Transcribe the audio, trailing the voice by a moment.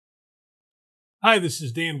Hi, this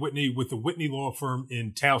is Dan Whitney with the Whitney Law Firm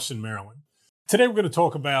in Towson, Maryland. Today we're going to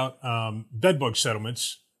talk about bedbug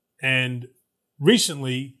settlements. And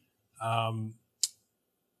recently,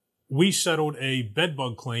 we settled a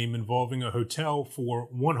bedbug claim involving a hotel for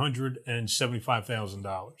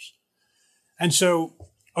 $175,000. And so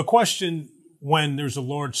a question when there's a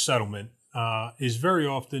large settlement is very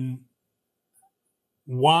often,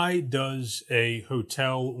 why does a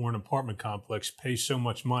hotel or an apartment complex pay so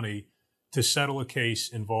much money to settle a case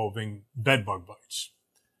involving bedbug bites?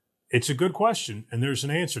 It's a good question, and there's an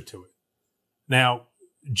answer to it. Now,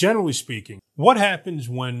 generally speaking, what happens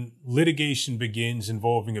when litigation begins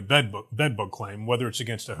involving a bedbug claim, whether it's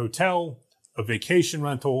against a hotel, a vacation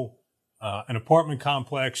rental, an apartment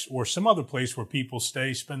complex, or some other place where people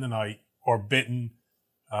stay, spend the night, are bitten,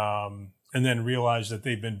 and then realize that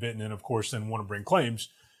they've been bitten and, of course, then want to bring claims?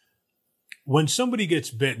 When somebody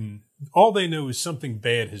gets bitten, all they know is something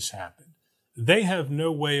bad has happened. They have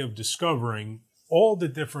no way of discovering all the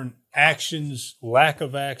different actions, lack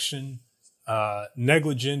of action,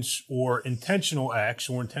 negligence, or intentional acts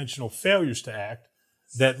or intentional failures to act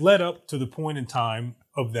that led up to the point in time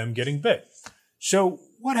of them getting bit. So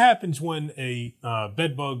what happens when a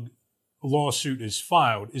bedbug lawsuit is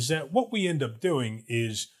filed is that what we end up doing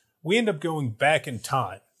is we end up going back in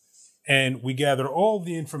time and we gather all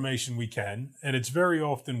the information we can, and it's very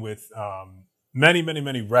often with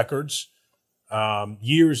many records,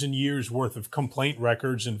 years and years worth of complaint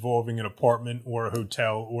records involving an apartment or a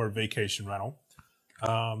hotel or a vacation rental.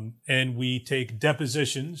 And we take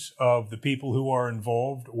depositions of the people who are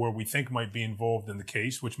involved or we think might be involved in the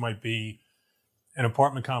case, which might be an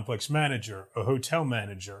apartment complex manager, a hotel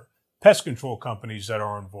manager, pest control companies that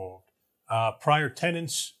are involved, prior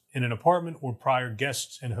tenants in an apartment or prior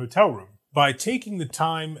guests in a hotel room. By taking the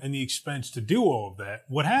time and the expense to do all of that,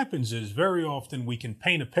 what happens is very often we can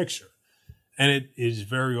paint a picture. And it is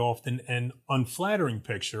very often an unflattering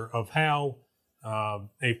picture of how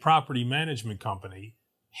a property management company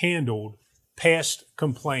handled past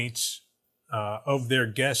complaints of their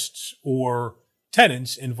guests or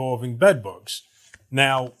tenants involving bedbugs.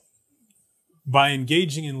 Now, by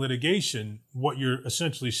engaging in litigation, what you're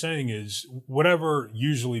essentially saying is whatever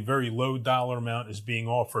usually very low dollar amount is being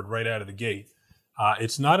offered right out of the gate,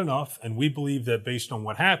 it's not enough. And we believe that based on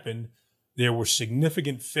what happened, there were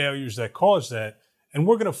significant failures that caused that, and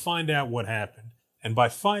we're going to find out what happened. And by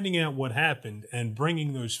finding out what happened and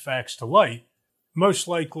bringing those facts to light, most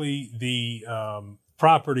likely the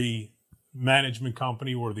property management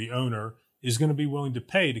company or the owner is going to be willing to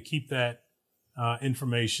pay to keep that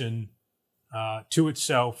information to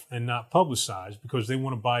itself and not publicized because they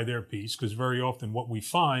want to buy their piece, because very often what we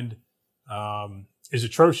find is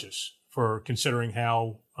atrocious for considering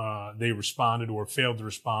how they responded or failed to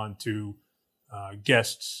respond to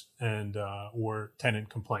guests and or tenant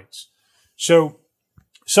complaints. So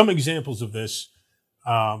some examples of this,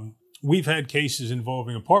 we've had cases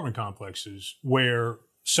involving apartment complexes where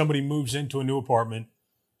somebody moves into a new apartment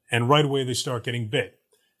and right away they start getting bit.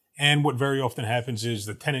 And what very often happens is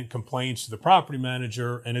the tenant complains to the property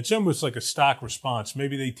manager, and it's almost like a stock response.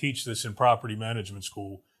 Maybe they teach this in property management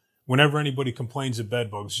school. Whenever anybody complains of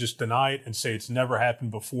bedbugs, just deny it and say it's never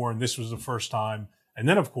happened before and this was the first time. And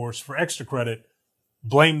then, of course, for extra credit,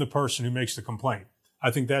 blame the person who makes the complaint. I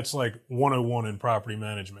think that's like 101 in property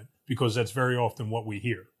management because that's very often what we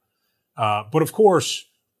hear. But of course,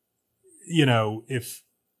 you know, if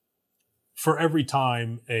for every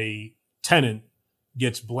time a tenant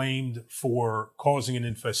gets blamed for causing an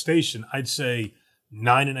infestation, I'd say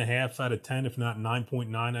 9.5 out of 10, if not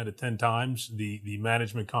 9.9 out of 10 times, the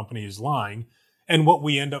management company is lying. And what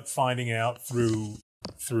we end up finding out through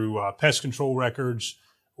pest control records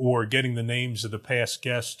or getting the names of the past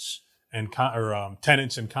guests and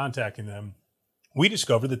tenants and contacting them, we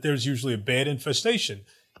discover that there's usually a bad infestation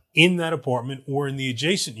in that apartment or in the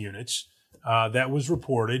adjacent units that was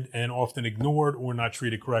reported and often ignored or not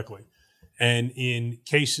treated correctly. And in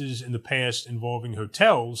cases in the past involving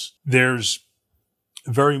hotels, there's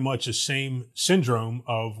very much a same syndrome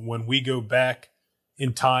of when we go back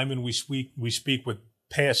in time and we speak with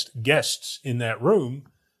past guests in that room,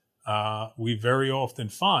 we very often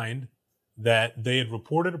find that they had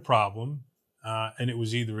reported a problem and it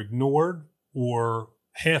was either ignored or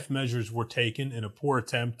half measures were taken in a poor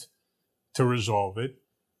attempt to resolve it.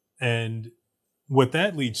 And what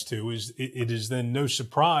that leads to is it is then no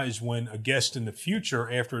surprise when a guest in the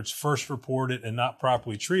future, after it's first reported and not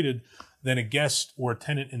properly treated, then a guest or a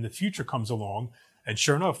tenant in the future comes along, and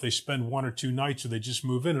sure enough, they spend 1 or 2 nights or they just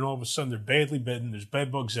move in, and all of a sudden they're badly bitten, there's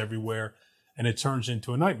bed bugs everywhere, and it turns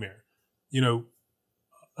into a nightmare. You know,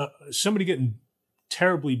 somebody getting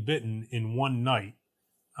terribly bitten in one night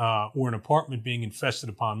or an apartment being infested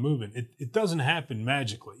upon moving, it doesn't happen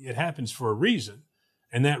magically. It happens for a reason.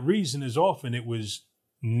 And that reason is often it was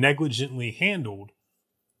negligently handled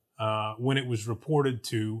when it was reported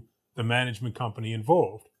to the management company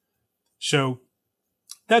involved. So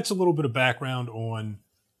that's a little bit of background on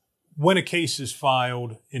when a case is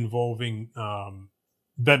filed involving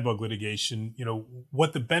bedbug litigation,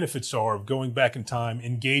 what the benefits are of going back in time,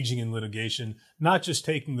 engaging in litigation, not just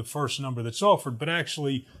taking the first number that's offered, but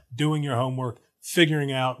actually doing your homework,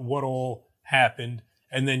 figuring out what all happened,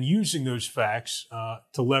 and then using those facts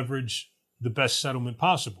to leverage the best settlement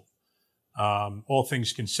possible, all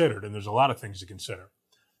things considered. And there's a lot of things to consider.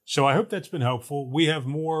 So I hope that's been helpful. We have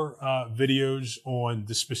more videos on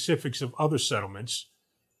the specifics of other settlements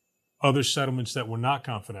that were not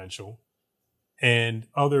confidential, and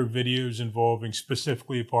other videos involving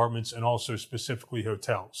specifically apartments and also specifically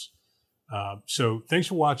hotels. So thanks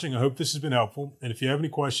for watching. I hope this has been helpful. And if you have any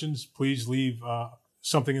questions, please leave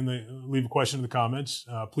leave a question in the comments.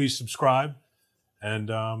 Please subscribe. And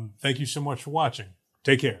thank you so much for watching.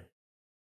 Take care.